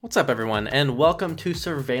What's up, everyone, and welcome to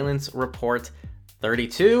Surveillance Report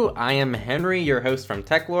 32. I am Henry, your host from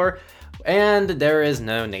TechLore, and there is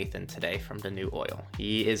no Nathan today from The New Oil.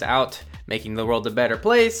 He is out making the world a better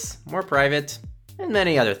place, more private, and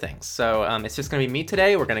many other things. So it's just going to be me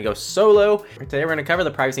today. We're going to go solo. Today we're going to cover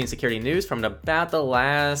the privacy and security news from about the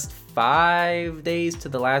last 5 days to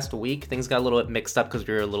the last week. Things got a little bit mixed up because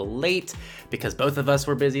we were a little late because both of us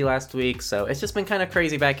were busy last week. So it's just been kind of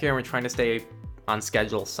crazy back here, and we're trying to stay on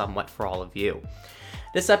schedule somewhat for all of you.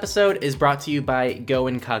 This episode is brought to you by Go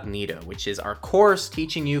Incognito, which is our course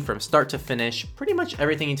teaching you from start to finish pretty much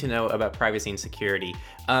everything you need to know about privacy and security.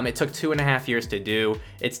 It took 2.5 years to do.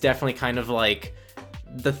 It's definitely kind of like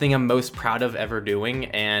the thing I'm most proud of ever doing,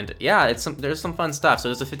 and yeah, there's some fun stuff. So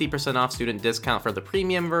there's a 50% off student discount for the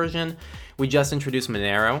premium version. We just introduced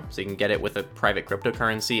Monero, so you can get it with a private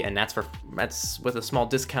cryptocurrency, and that's with a small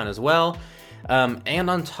discount as well. And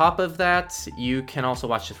on top of that, you can also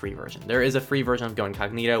watch the free version. There is a free version of Go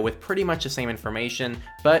Incognito with pretty much the same information,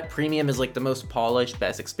 but premium is like the most polished,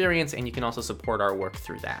 best experience, and you can also support our work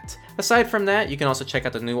through that. Aside from that, you can also check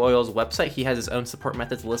out the New Oil's website. He has his own support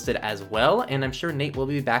methods listed as well, and I'm sure Nate will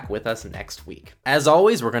be back with us next week. As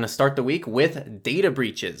always, we're going to start the week with data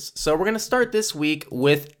breaches. So we're going to start this week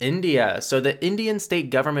with India. So the Indian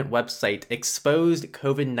state government website exposed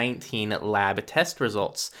COVID-19 lab test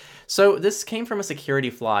results. So this came from a security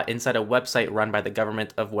flaw inside a website run by the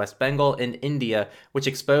government of West Bengal in India, which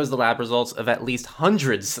exposed the lab results of at least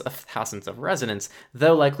hundreds of thousands of residents,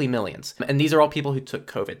 though likely millions. And these are all people who took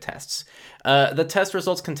COVID tests. The test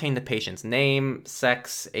results contain the patient's name,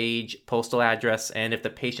 sex, age, postal address, and if the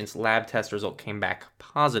patient's lab test result came back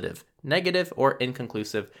positive, negative, or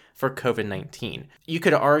inconclusive for COVID-19. You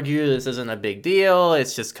could argue this isn't a big deal,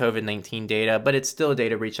 it's just COVID-19 data, but it's still a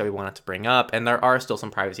data breach that we wanted to bring up, and there are still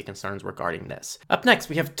some privacy concerns regarding this. Up next,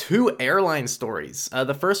 we have two airline stories.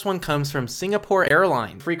 The first one comes from Singapore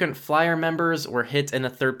Airlines. Frequent flyer members were hit in a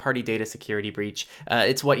third-party data security breach.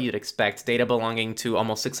 It's what you'd expect, data belonging to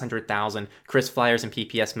almost 600,000 KrisFlyers and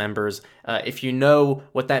PPS members. If you know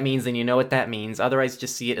what that means, then you know what that means. Otherwise,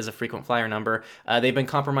 just see it as a frequent flyer number. They've been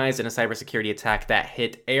compromised in a cybersecurity attack that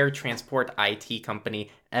hit Air Transport IT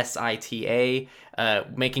company SITA,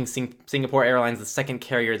 making Singapore Airlines the second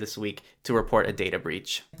carrier this week to report a data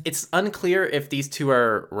breach. It's unclear if these two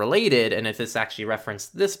are related and if this actually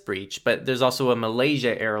referenced this breach, but there's also a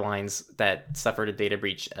Malaysia Airlines that suffered a data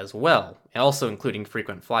breach as well, also including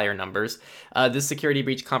frequent flyer numbers. This security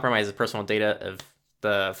breach compromises personal data of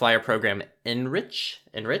the flyer program Enrich,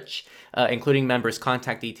 including members'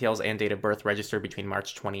 contact details and date of birth registered between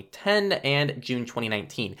March 2010 and June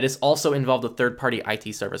 2019. This also involved a third-party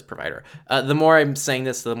IT service provider. The more I'm saying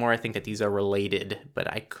this, the more I think that these are related,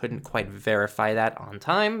 but I couldn't quite verify that on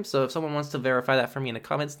time. So if someone wants to verify that for me in the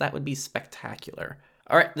comments, that would be spectacular.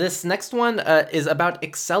 All right, this next one is about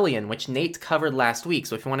Excellion, which Nate covered last week.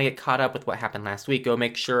 So if you want to get caught up with what happened last week, go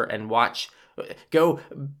make sure and watch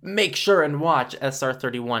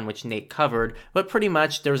SR31, which Nate covered. But pretty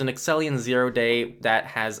much there was an Excellion 0-day that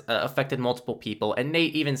has affected multiple people, and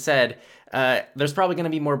Nate even said there's probably going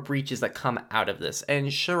to be more breaches that come out of this.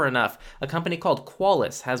 And sure enough, a company called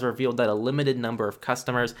Qualys has revealed that a limited number of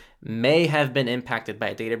customers may have been impacted by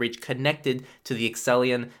a data breach connected to the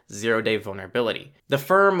Excellion 0-day vulnerability. The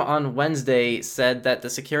firm on Wednesday said that the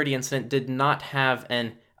security incident did not have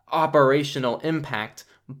an operational impact,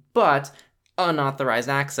 but unauthorized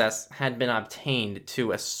access had been obtained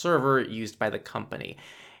to a server used by the company.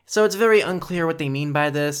 So it's very unclear what they mean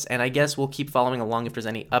by this, and I guess we'll keep following along if there's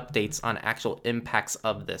any updates on actual impacts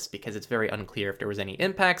of this, because it's very unclear if there was any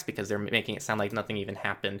impacts, because they're making it sound like nothing even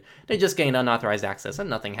happened. They just gained unauthorized access, and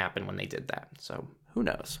nothing happened when they did that. So who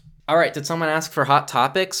knows? All right, did someone ask for hot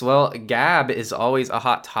topics? Well, Gab is always a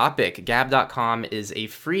hot topic. Gab.com is a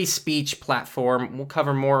free speech platform. We'll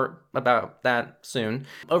cover more about that soon.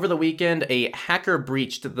 Over the weekend, a hacker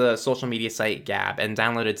breached the social media site Gab and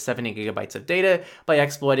downloaded 70 gigabytes of data by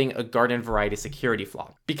exploiting a garden variety security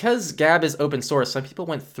flaw. Because Gab is open source, some people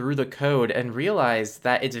went through the code and realized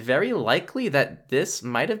that it's very likely that this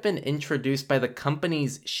might have been introduced by the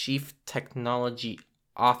company's chief technology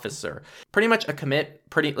officer. Pretty much a commit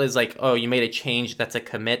is like, oh, you made a change, that's a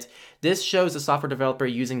commit. This shows a software developer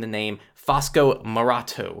using the name Fosco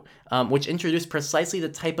Marato, which introduced precisely the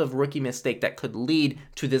type of rookie mistake that could lead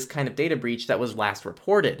to this kind of data breach that was last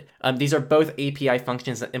reported. These are both API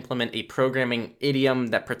functions that implement a programming idiom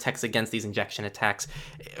that protects against these injection attacks.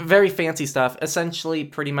 Very fancy stuff. Essentially,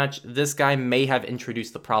 pretty much, this guy may have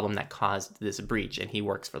introduced the problem that caused this breach, and he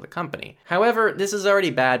works for the company. However, this is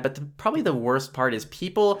already bad, but probably the worst part is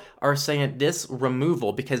people are saying this removal,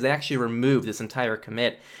 because they actually removed this entire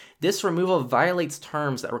commit, This removal violates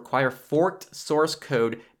terms that require forked source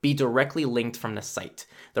code be directly linked from the site.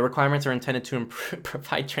 The requirements are intended to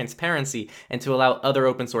provide transparency and to allow other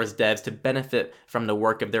open source devs to benefit from the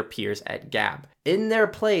work of their peers at Gab. In their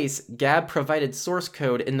place, Gab provided source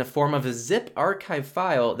code in the form of a zip archive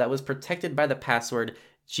file that was protected by the password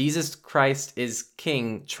 "Jesus Christ is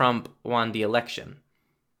King, Trump won the election."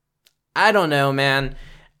 I don't know, man.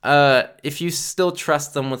 If you still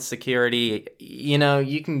trust them with security,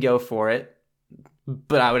 you can go for it,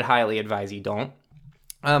 but I would highly advise you don't.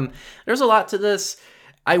 There's a lot to this.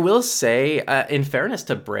 I will say, in fairness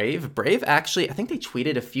to Brave actually, I think they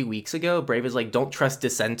tweeted a few weeks ago, Brave is like, don't trust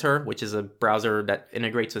Dissenter, which is a browser that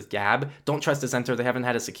integrates with Gab. Don't trust Dissenter. They haven't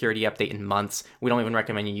had a security update in months. We don't even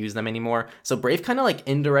recommend you use them anymore. So Brave kind of like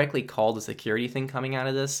indirectly called a security thing coming out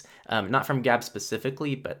of this. Not from Gab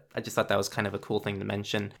specifically, but I just thought that was kind of a cool thing to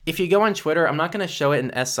mention. If you go on Twitter, I'm not going to show it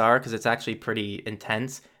in SR because it's actually pretty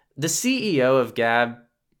intense. The CEO of Gab,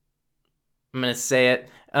 I'm going to say it,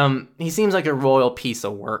 he seems like a royal piece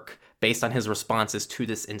of work based on his responses to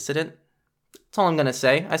this incident. That's all I'm going to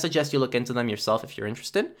say. I suggest you look into them yourself if you're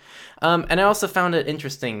interested. And I also found it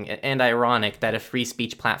interesting and ironic that a free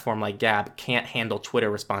speech platform like Gab can't handle Twitter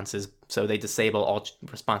responses, so they disable all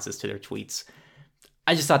responses to their tweets.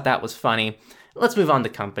 I just thought that was funny. Let's move on to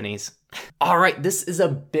companies. All right, this is a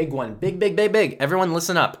big one. Big. Everyone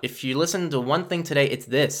listen up. If you listen to one thing today, it's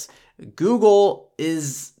this. Google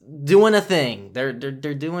is doing a thing. They're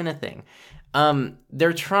doing a thing.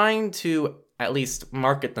 They're trying to at least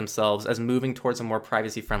market themselves as moving towards a more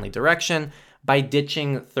privacy-friendly direction by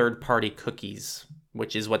ditching third-party cookies,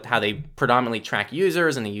 which is how they predominantly track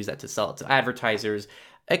users, and they use that to sell it to advertisers,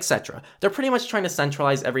 etc. They're pretty much trying to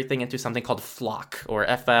centralize everything into something called FLoC, or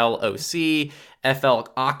FLOC,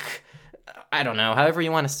 FLOC, I don't know, however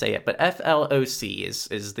you want to say it, but FLOC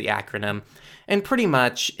is the acronym. And pretty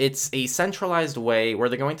much it's a centralized way where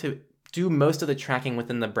they're going to do most of the tracking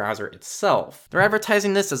within the browser itself. They're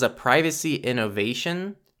advertising this as a privacy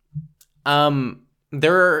innovation.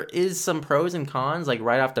 There is some pros and cons, like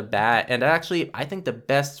right off the bat, and actually I think the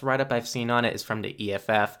best write-up I've seen on it is from the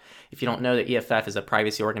EFF. If you don't know, the EFF is a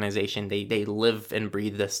privacy organization. They live and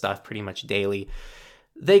breathe this stuff pretty much daily.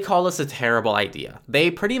 They call this a terrible idea.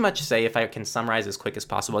 They pretty much say, if I can summarize as quick as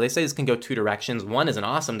possible, they say this can go two directions. One is an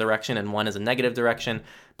awesome direction and one is a negative direction,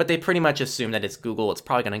 but they pretty much assume that it's Google. It's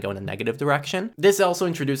probably going to go in a negative direction. This also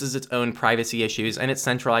introduces its own privacy issues, and it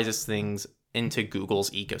centralizes things into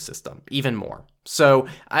Google's ecosystem even more. So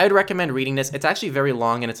I would recommend reading this. It's actually very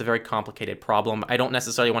long and it's a very complicated problem. I don't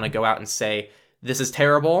necessarily want to go out and say this is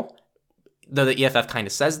terrible, though the EFF kind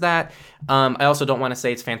of says that. I also don't want to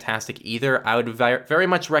say it's fantastic either. I would very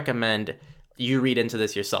much recommend you read into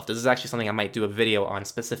this yourself. This is actually something I might do a video on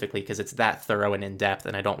specifically because it's that thorough and in-depth,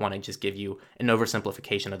 and I don't want to just give you an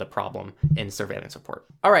oversimplification of the problem in Surveillance Report.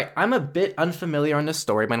 All right, I'm a bit unfamiliar on this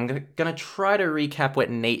story, but I'm going to try to recap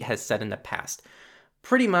what Nate has said in the past.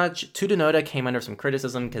 Pretty much, Tutanota came under some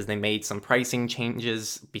criticism because they made some pricing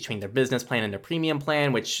changes between their business plan and their premium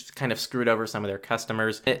plan, which kind of screwed over some of their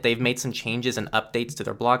customers. They've made some changes and updates to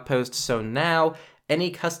their blog posts, so now any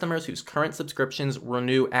customers whose current subscriptions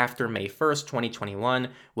renew after May 1st, 2021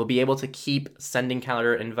 will be able to keep sending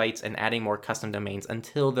calendar invites and adding more custom domains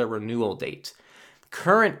until their renewal date.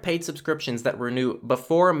 Current paid subscriptions that renew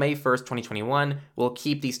before May 1st, 2021 will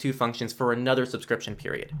keep these two functions for another subscription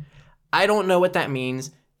period. I don't know what that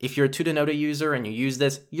means. If you're a Tutanota user and you use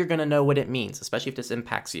this, you're going to know what it means, especially if this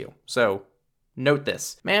impacts you. So note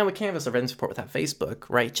this. Man, we can't have a surveillance report without Facebook,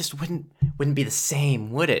 right? It just wouldn't be the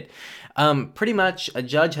same, would it? Pretty much, a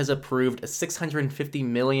judge has approved a $650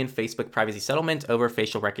 million Facebook privacy settlement over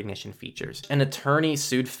facial recognition features. An attorney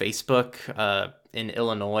sued Facebook in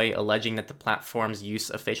Illinois, alleging that the platform's use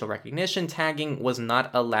of facial recognition tagging was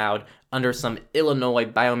not allowed under some Illinois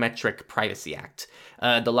Biometric Privacy Act.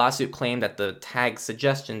 The lawsuit claimed that the tag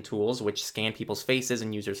suggestion tools, which scan people's faces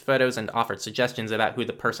and users' photos and offered suggestions about who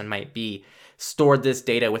the person might be, stored this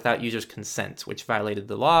data without users' consent, which violated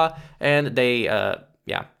the law, and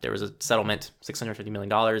there was a settlement, $650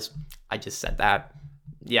 million. I just said that.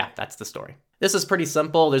 Yeah, that's the story. This is pretty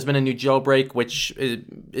simple. There's been a new jailbreak, which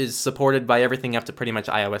is supported by everything up to pretty much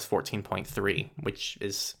iOS 14.3, which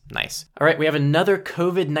is nice. All right, we have another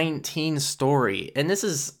COVID-19 story, and this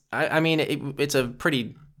is, it's a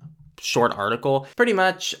pretty short article. Pretty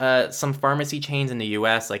much some pharmacy chains in the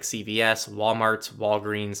US like CVS, Walmart,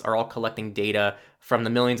 Walgreens are all collecting data from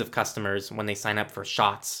the millions of customers when they sign up for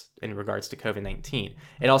shots in regards to COVID-19.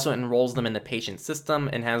 It also enrolls them in the patient system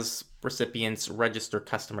and has recipients register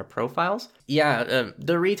customer profiles.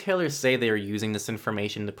 The retailers say they are using this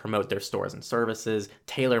information to promote their stores and services,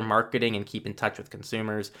 tailor marketing, and keep in touch with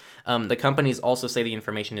consumers. The companies also say the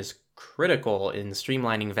information is critical in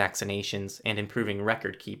streamlining vaccinations and improving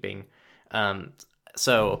record keeping.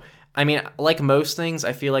 Like most things,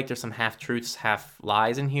 I feel like there's some half-truths,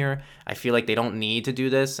 half-lies in here. I feel like they don't need to do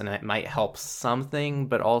this, and it might help something,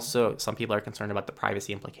 but also some people are concerned about the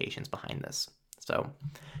privacy implications behind this. So,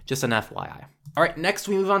 just an FYI. All right, next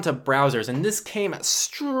we move on to browsers, and this came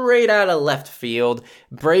straight out of left field.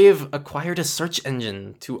 Brave acquired a search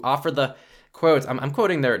engine to offer the, quote, I'm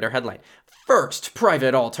quoting their headline, first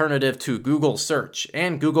private alternative to Google Search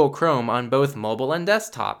and Google Chrome on both mobile and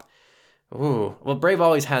desktop. Ooh, well, Brave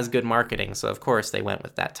always has good marketing, so of course they went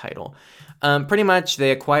with that title. Pretty much, they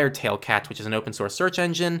acquired Tailcat, which is an open source search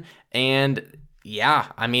engine, and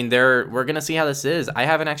we're gonna see how this is. I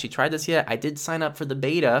haven't actually tried this yet. I did sign up for the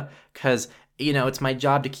beta because it's my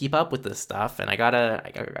job to keep up with this stuff, and I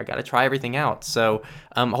gotta try everything out. So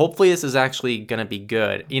hopefully this is actually gonna be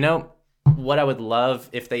good. What I would love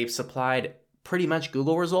if they supplied pretty much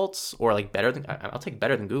Google results, or like I'll take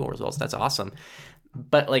better than Google results. That's awesome.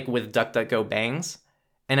 But like with DuckDuckGo bangs.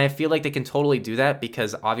 And I feel like they can totally do that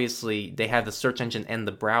because obviously they have the search engine and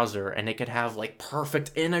the browser, and they could have like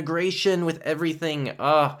perfect integration with everything.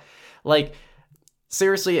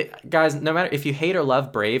 Seriously, guys, no matter if you hate or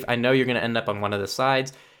love Brave, I know you're going to end up on one of the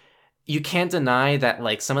sides. You can't deny that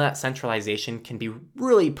like some of that centralization can be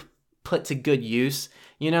really put to good use.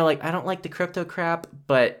 I don't like the crypto crap,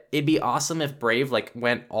 but it'd be awesome if Brave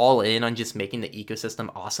went all in on just making the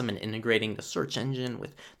ecosystem awesome and integrating the search engine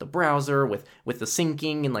with the browser, with the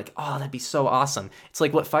syncing, and that'd be so awesome. It's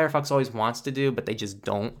like what Firefox always wants to do, but they just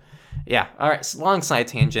don't. Yeah, all right, long side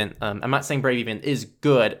tangent. I'm not saying Brave even is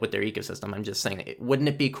good with their ecosystem. I'm just saying, wouldn't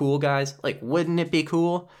it be cool, guys? Wouldn't it be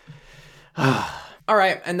cool? All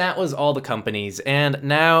right, and that was all the companies, and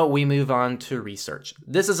now we move on to research.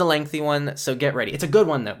 This is a lengthy one, so get ready. It's a good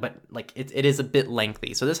one, though, but it is a bit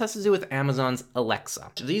lengthy. So this has to do with Amazon's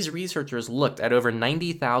Alexa. These researchers looked at over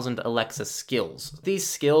 90,000 Alexa skills. These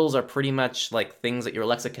skills are pretty much like things that your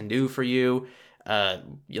Alexa can do for you.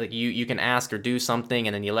 You can ask or do something,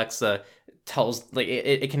 and then the Alexa tells,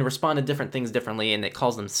 it can respond to different things differently, and it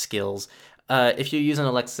calls them skills. If you use an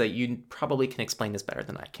Alexa, you probably can explain this better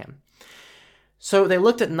than I can. So they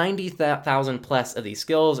looked at 90,000 plus of these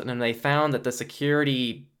skills, and then they found that the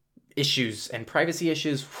security issues and privacy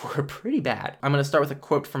issues were pretty bad. I'm going to start with a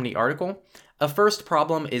quote from the article. A first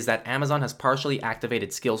problem is that Amazon has partially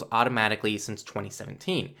activated skills automatically since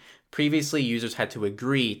 2017. Previously, users had to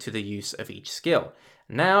agree to the use of each skill.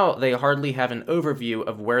 Now, they hardly have an overview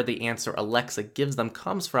of where the answer Alexa gives them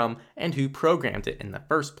comes from and who programmed it in the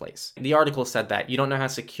first place. The article said that you don't know how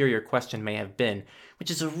secure your question may have been,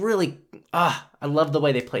 which is a really, I love the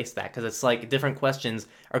way they place that, because it's like different questions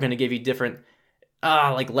are going to give you different,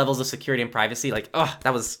 levels of security and privacy.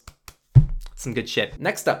 That was some good shit.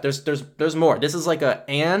 Next up, there's more. This is like a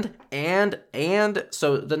and.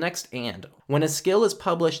 So the next and. When a skill is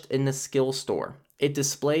published in the skill store, it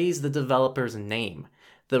displays the developer's name.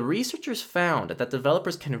 The researchers found that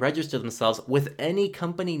developers can register themselves with any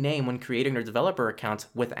company name when creating their developer accounts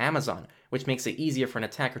with Amazon, which makes it easier for an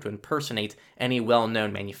attacker to impersonate any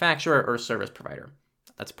well-known manufacturer or service provider.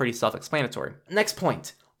 That's pretty self-explanatory. Next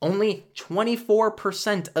point. Only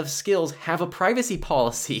 24% of skills have a privacy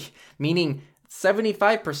policy, meaning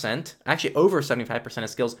 75%, actually over 75% of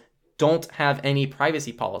skills don't have any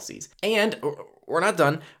privacy policies. And we're not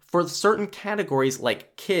done. For certain categories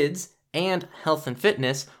like kids and health and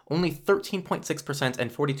fitness, only 13.6%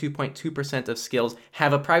 and 42.2% of skills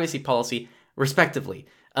have a privacy policy, respectively.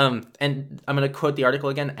 And I'm going to quote the article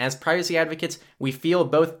again. As privacy advocates, we feel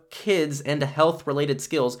both kids and health-related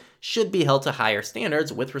skills should be held to higher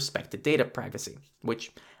standards with respect to data privacy,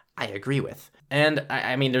 which I agree with. And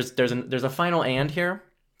I mean, there's a final and here,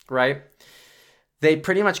 right? They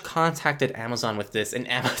pretty much contacted Amazon with this, and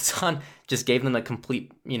Amazon just gave them a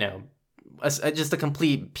complete, just a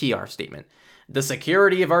complete PR statement. The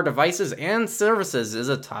security of our devices and services is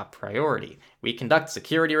a top priority. We conduct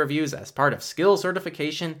security reviews as part of skill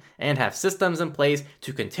certification and have systems in place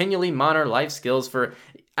to continually monitor life skills for...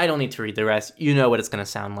 I don't need to read the rest. You know what it's going to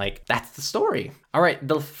sound like. That's the story. All right,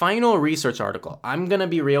 the final research article. I'm going to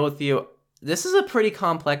be real with you. This is a pretty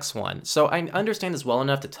complex one, so I understand this well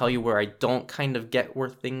enough to tell you where I don't kind of get where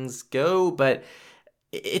things go, but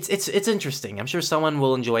it's interesting. I'm sure someone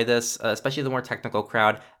will enjoy this, especially the more technical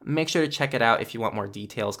crowd. Make sure to check it out if you want more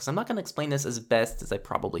details, because I'm not going to explain this as best as I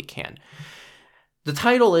probably can. The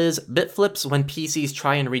title is Bitflips When PCs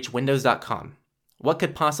Try and Reach Windows.com. What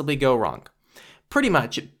could possibly go wrong? Pretty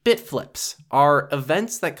much, bitflips are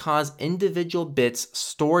events that cause individual bits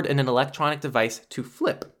stored in an electronic device to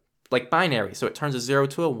flip, like binary, so it turns a 0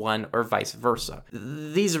 to a 1 or vice versa.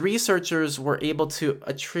 These researchers were able to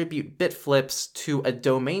attribute bit flips to a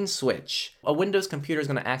domain switch. A Windows computer is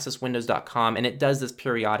going to access windows.com, and it does this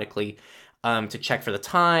periodically to check for the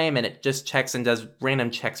time, and it just checks and does random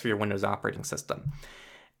checks for your Windows operating system.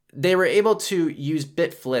 They were able to use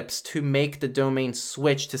bit flips to make the domain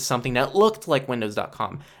switch to something that looked like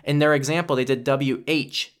windows.com. In their example, they did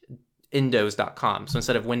windows.com. So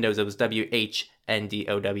instead of Windows, it was WHNDOWS.com.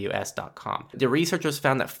 The researchers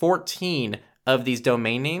found that 14 of these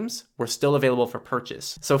domain names were still available for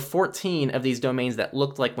purchase. So 14 of these domains that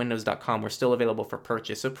looked like windows.com were still available for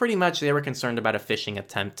purchase. So pretty much they were concerned about a phishing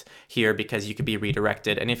attempt here because you could be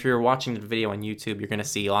redirected. And if you're watching the video on YouTube, you're going to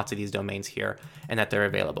see lots of these domains here and that they're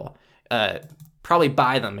available. Probably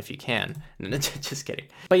buy them if you can. Just kidding.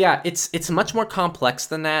 But yeah, it's much more complex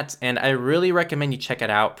than that, and I really recommend you check it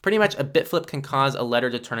out. Pretty much a bitflip can cause a letter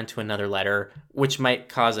to turn into another letter, which might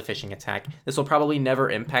cause a phishing attack. This will probably never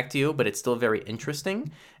impact you, but it's still very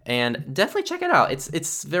interesting, and definitely check it out.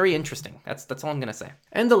 It's very interesting. That's all I'm gonna say.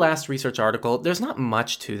 And the last research article, there's not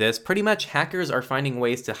much to this. Pretty much hackers are finding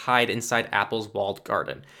ways to hide inside Apple's walled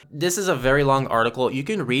garden. This is a very long article. You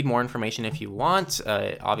can read more information if you want.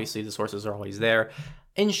 Obviously, the sources are always there.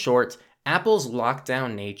 In short, Apple's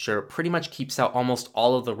lockdown nature pretty much keeps out almost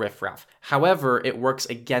all of the riffraff. However, it works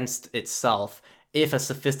against itself if a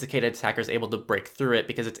sophisticated attacker is able to break through it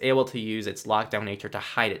because it's able to use its lockdown nature to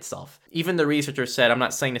hide itself. Even the researchers said, I'm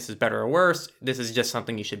not saying this is better or worse, this is just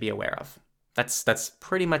something you should be aware of. That's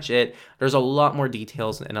pretty much it. There's a lot more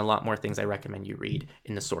details and a lot more things I recommend you read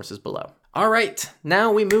in the sources below. All right,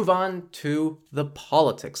 now we move on to the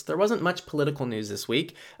politics. There wasn't much political news this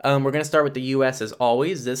week. We're going to start with the US as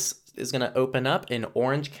always. This is going to open up in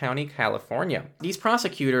Orange County, California. These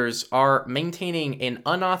prosecutors are maintaining an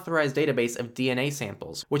unauthorized database of DNA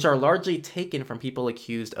samples, which are largely taken from people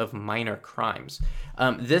accused of minor crimes.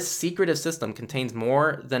 This secretive system contains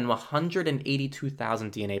more than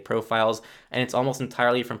 182,000 DNA profiles, and it's almost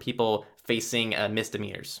entirely from people facing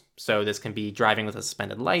misdemeanors. So this can be driving with a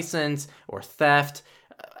suspended license or theft.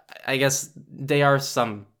 I guess they are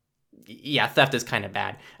some... Yeah, theft is kind of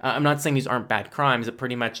bad. I'm not saying these aren't bad crimes, but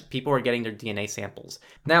pretty much people are getting their DNA samples.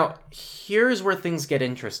 Now, here's where things get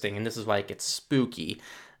interesting, and this is why it gets spooky.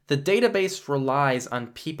 The database relies on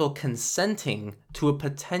people consenting to a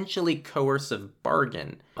potentially coercive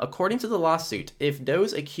bargain. According to the lawsuit, if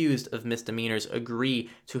those accused of misdemeanors agree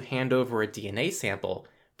to hand over a DNA sample,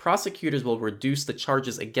 prosecutors will reduce the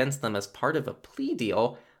charges against them as part of a plea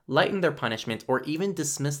deal, lighten their punishment, or even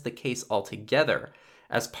dismiss the case altogether.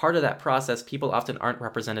 As part of that process, people often aren't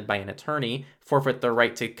represented by an attorney, forfeit their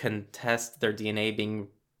right to contest their DNA being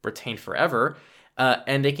retained forever,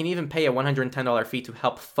 and they can even pay a $110 fee to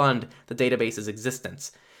help fund the database's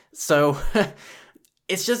existence. So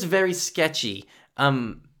it's just very sketchy.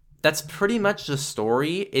 That's pretty much the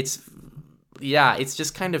story. It's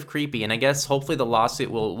just kind of creepy, and I guess hopefully the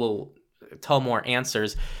lawsuit will tell more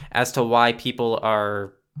answers as to why people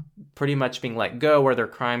are pretty much being let go, or their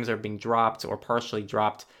crimes are being dropped or partially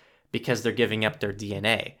dropped because they're giving up their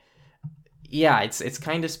DNA. Yeah, it's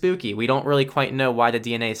kind of spooky. We don't really quite know why the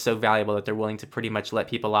DNA is so valuable that they're willing to pretty much let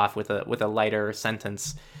people off with a lighter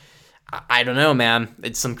sentence. I don't know, man.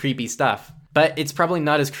 It's some creepy stuff. But it's probably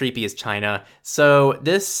not as creepy as China. So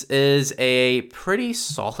this is a pretty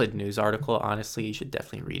solid news article. Honestly, you should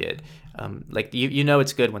definitely read it. You know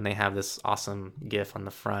it's good when they have this awesome GIF on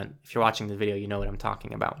the front. If you're watching the video, you know what I'm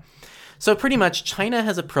talking about. So pretty much, China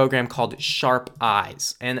has a program called Sharp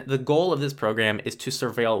Eyes, and the goal of this program is to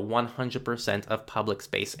surveil 100% of public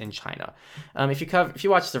space in China. If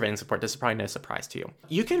you watch Surveillance Report, this is probably no surprise to you.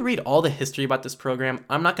 You can read all the history about this program.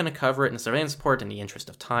 I'm not going to cover it in the Surveillance Report in the interest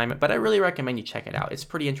of time, but I really recommend you check it out. It's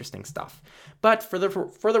pretty interesting stuff. But for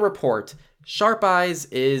the report, Sharp Eyes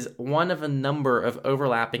is one of a number of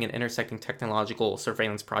overlapping and intersecting technological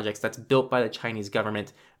surveillance projects that's built by the Chinese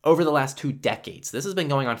government over the last 2 decades. This has been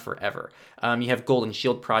going on forever. You have Golden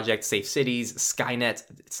Shield Project, Safe Cities, Skynet.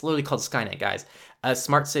 It's literally called Skynet, guys.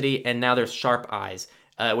 Smart City, and now there's Sharp Eyes,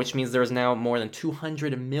 which means there's now more than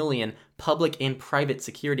 200 million public and private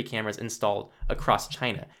security cameras installed across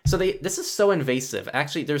China. So this is so invasive.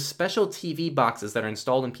 Actually, there's special TV boxes that are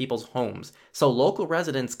installed in people's homes, so local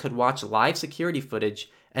residents could watch live security footage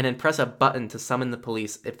and then press a button to summon the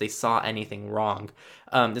police if they saw anything wrong.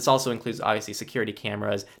 This also includes, obviously, security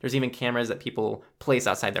cameras. There's even cameras that people place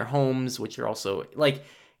outside their homes, which are also,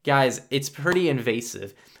 Guys, it's pretty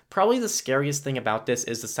invasive. Probably the scariest thing about this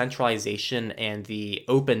is the centralization and the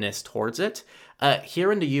openness towards it.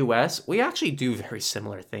 Here in the US, we actually do very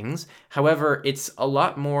similar things. However, it's a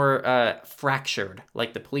lot more fractured.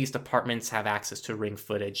 Like the police departments have access to Ring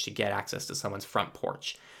footage to get access to someone's front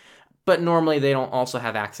porch. But normally they don't also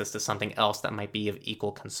have access to something else that might be of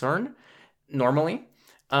equal concern, normally.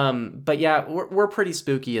 But yeah, we're pretty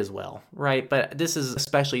spooky as well, right? But this is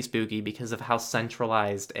especially spooky because of how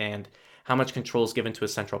centralized and how much control is given to a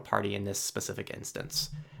central party in this specific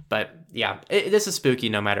instance. But yeah, this is spooky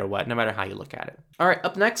no matter what, no matter how you look at it. All right,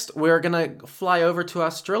 up next, we're going to fly over to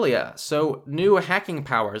Australia. So new hacking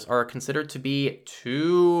powers are considered to be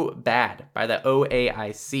too bad by the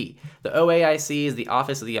OAIC. The OAIC is the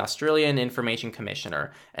Office of the Australian Information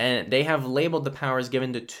Commissioner, and they have labeled the powers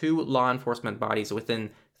given to 2 law enforcement bodies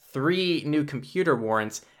within 3 new computer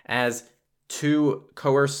warrants as too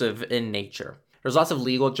coercive in nature. There's lots of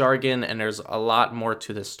legal jargon, and there's a lot more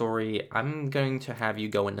to this story. I'm going to have you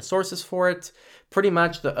go into sources for it. Pretty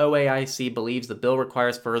much, the OAIC believes the bill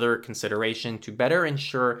requires further consideration to better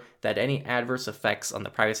ensure that any adverse effects on the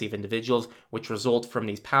privacy of individuals which result from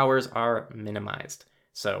these powers are minimized.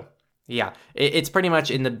 So, yeah, it's pretty much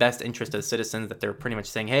in the best interest of citizens that they're pretty much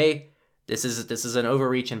saying, hey, this is an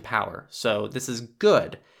overreach in power, so this is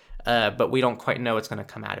good, but we don't quite know what's going to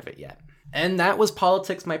come out of it yet. And that was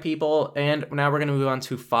politics, my people. And now we're going to move on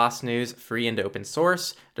to FOSS News, free and open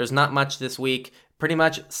source. There's not much this week. Pretty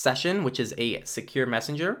much Session, which is a secure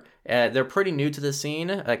messenger. They're pretty new to the scene,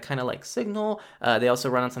 kind of like Signal. They also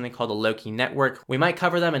run on something called the Loki Network. We might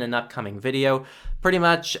cover them in an upcoming video. Pretty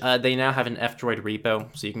much, they now have an F-Droid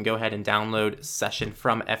repo, so you can go ahead and download Session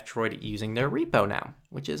from F-Droid using their repo now,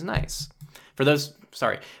 which is nice. For those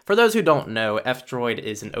who don't know, F-Droid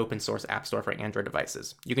is an open source app store for Android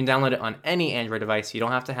devices. You can download it on any Android device. You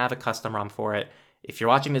don't have to have a custom ROM for it. If you're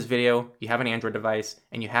watching this video, you have an Android device,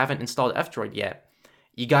 and you haven't installed F-Droid yet,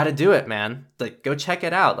 you got to do it, man. Like, go check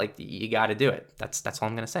it out. Like, you got to do it. That's all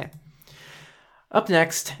I'm going to say. Up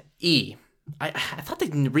next, E. I thought they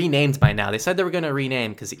renamed by now. They said they were going to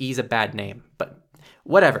rename because E's a bad name, but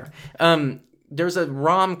whatever. There's a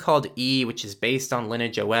ROM called E, which is based on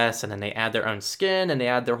Lineage OS, and then they add their own skin, and they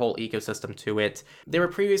add their whole ecosystem to it. They were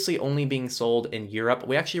previously only being sold in Europe.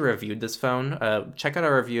 We actually reviewed this phone. Check out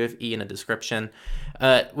our review of E in the description.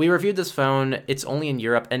 We reviewed this phone. It's only in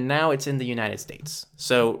Europe, and now it's in the United States.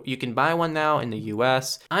 So you can buy one now in the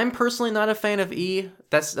US. I'm personally not a fan of E.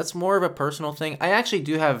 That's more of a personal thing. I actually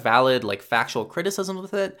do have valid, factual criticisms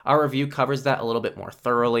with it. Our review covers that a little bit more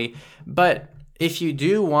thoroughly, but if you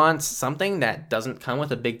do want something that doesn't come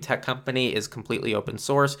with a big tech company, is completely open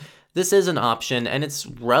source, this is an option, and it's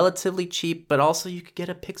relatively cheap, but also you could get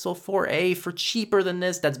a Pixel 4a for cheaper than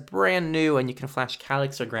this that's brand new, and you can flash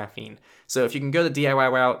Calyx or Graphene. So if you can go the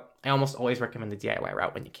DIY route, I almost always recommend the DIY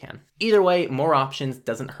route when you can. Either way, more options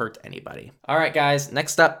doesn't hurt anybody. All right, guys,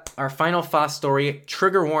 next up, our final FOSS story,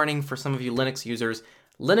 trigger warning for some of you Linux users.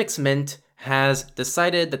 Linux Mint has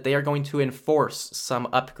decided that they are going to enforce some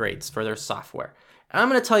upgrades for their software. And I'm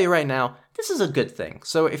going to tell you right now, this is a good thing.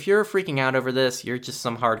 So if you're freaking out over this, you're just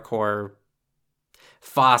some hardcore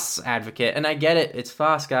FOSS advocate. And I get it, it's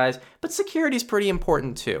FOSS, guys, but security is pretty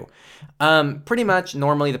important too. Pretty much,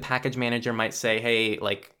 normally the package manager might say, hey,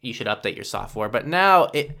 you should update your software. But now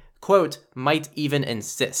it, quote, might even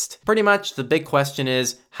insist. Pretty much the big question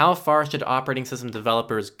is, how far should operating system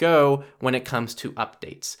developers go when it comes to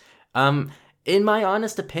updates? In my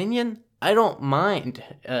honest opinion, I don't mind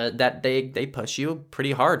that they push you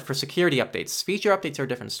pretty hard for security updates. Feature updates are a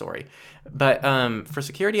different story. But for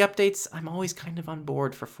security updates, I'm always kind of on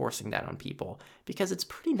board for forcing that on people because it's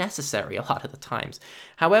pretty necessary a lot of the times.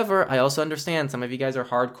 However, I also understand some of you guys are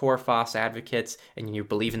hardcore FOSS advocates and you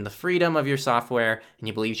believe in the freedom of your software and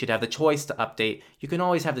you believe you should have the choice to update. You can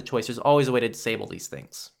always have the choice. There's always a way to disable these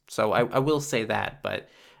things. So I will say that, but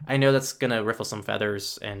I know that's going to ruffle some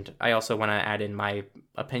feathers, and I also want to add in my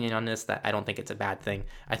opinion on this that I don't think it's a bad thing.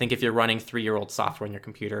 I think if you're running 3-year-old software on your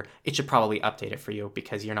computer, it should probably update it for you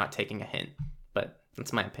because you're not taking a hint, but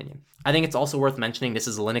that's my opinion. I think it's also worth mentioning this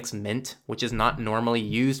is Linux Mint, which is not normally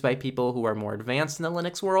used by people who are more advanced in the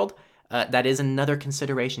Linux world. That is another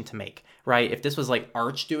consideration to make, right? If this was like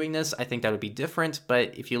Arch doing this, I think that would be different,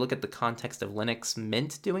 but if you look at the context of Linux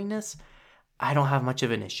Mint doing this, I don't have much of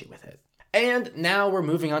an issue with it. And now we're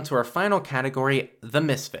moving on to our final category, the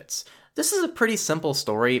misfits. This is a pretty simple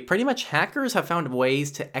story. Pretty much hackers have found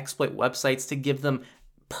ways to exploit websites to give them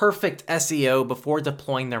perfect SEO before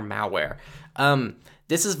deploying their malware.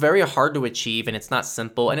 This is very hard to achieve, and it's not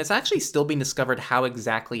simple, and it's actually still being discovered how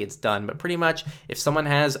exactly it's done. But pretty much, if someone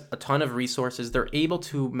has a ton of resources, they're able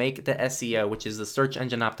to make the SEO, which is the search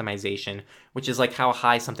engine optimization, which is like how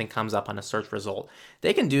high something comes up on a search result.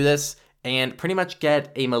 They can do this and pretty much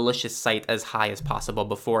get a malicious site as high as possible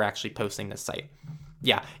before actually posting the site.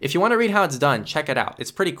 Yeah, if you want to read how it's done, check it out.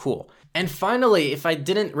 It's pretty cool. And finally, if I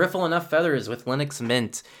didn't ruffle enough feathers with Linux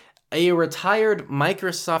Mint, a retired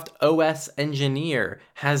Microsoft OS engineer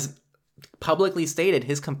has publicly stated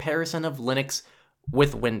his comparison of Linux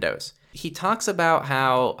with Windows. He talks about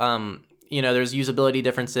how, there's usability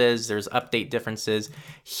differences, there's update differences.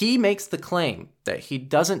 He makes the claim that he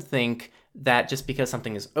doesn't think that just because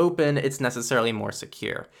something is open, it's necessarily more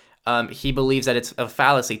secure. He believes that it's a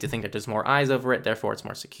fallacy to think that there's more eyes over it, therefore it's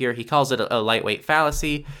more secure. He calls it a lightweight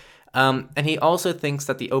fallacy. And he also thinks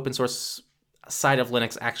that the open source side of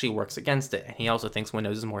Linux actually works against it. And he also thinks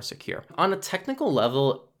Windows is more secure. On a technical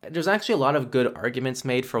level, there's actually a lot of good arguments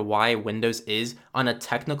made for why Windows is, on a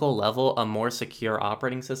technical level, a more secure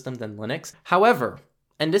operating system than Linux. However,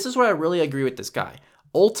 and this is where I really agree with this guy,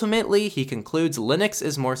 ultimately, he concludes Linux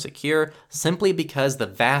is more secure simply because the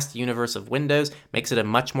vast universe of Windows makes it a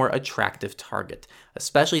much more attractive target,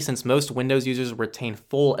 especially since most Windows users retain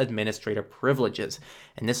full administrator privileges.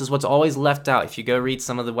 And this is what's always left out. If you go read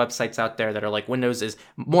some of the websites out there that are like Windows is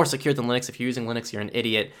more secure than Linux, if you're using Linux, you're an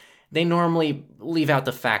idiot. They normally leave out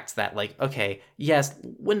the fact that, like, okay, yes,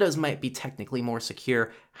 Windows might be technically more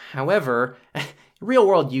secure. However, real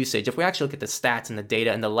world usage, if we actually look at the stats and the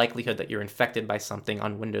data and the likelihood that you're infected by something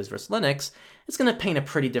on Windows versus Linux, it's going to paint a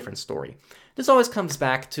pretty different story. This always comes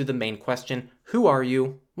back to the main question: who are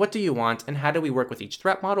you? What do you want? And how do we work with each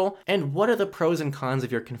threat model? And what are the pros and cons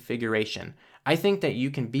of your configuration? I think that you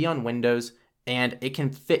can be on Windows and it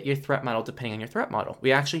can fit your threat model depending on your threat model.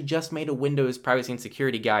 We actually just made a Windows privacy and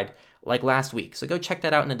security guide like last week, so go check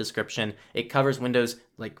that out in the description. It covers Windows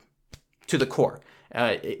like to the core.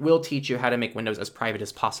 It will teach you how to make Windows as private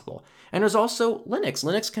as possible. And there's also Linux.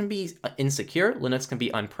 Linux can be insecure. Linux can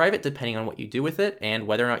be unprivate depending on what you do with it and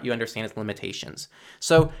whether or not you understand its limitations.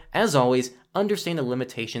 So as always, understand the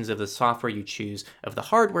limitations of the software you choose, of the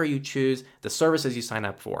hardware you choose, the services you sign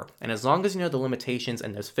up for. And as long as you know the limitations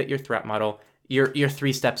and those fit your threat model, you're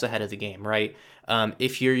 3 steps ahead of the game, right?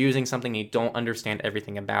 If you're using something and you don't understand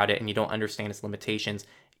everything about it and you don't understand its limitations,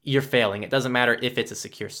 you're failing. It doesn't matter if it's a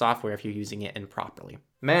secure software if you're using it improperly.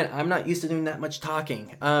 Man, I'm not used to doing that much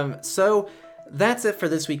talking. So that's it for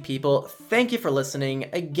this week, people. Thank you for listening.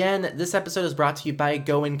 Again, this episode is brought to you by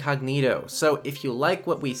Go Incognito. So if you like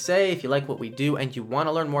what we say, if you like what we do, and you want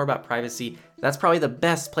to learn more about privacy, that's probably the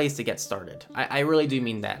best place to get started. I really do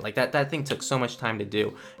mean that. Like that thing took so much time to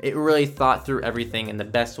do. It really thought through everything and the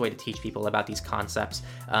best way to teach people about these concepts.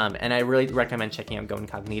 And I really recommend checking out Go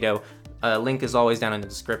Incognito. Link is always down in the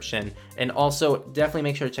description. And also, definitely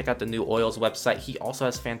make sure to check out the New Oil's website. He also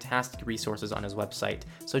has fantastic resources on his website.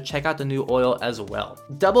 So check out the New Oil as well.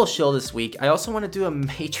 Double shill this week. I also want to do a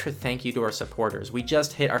major thank you to our supporters. We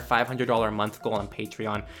just hit our $500 a month goal on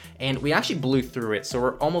Patreon, and we actually blew through it. So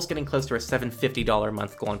we're almost getting close to our $750 a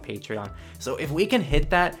month goal on Patreon. So if we can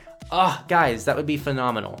hit that, guys, that would be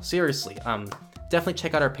phenomenal. Seriously, definitely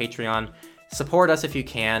check out our Patreon. Support us if you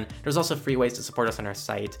can. There's also free ways to support us on our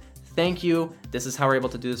site. Thank you. This is how we're able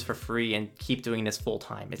to do this for free and keep doing this full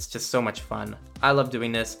time. It's just so much fun. I love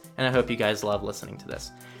doing this, and I hope you guys love listening to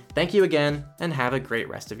this. Thank you again, and have a great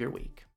rest of your week.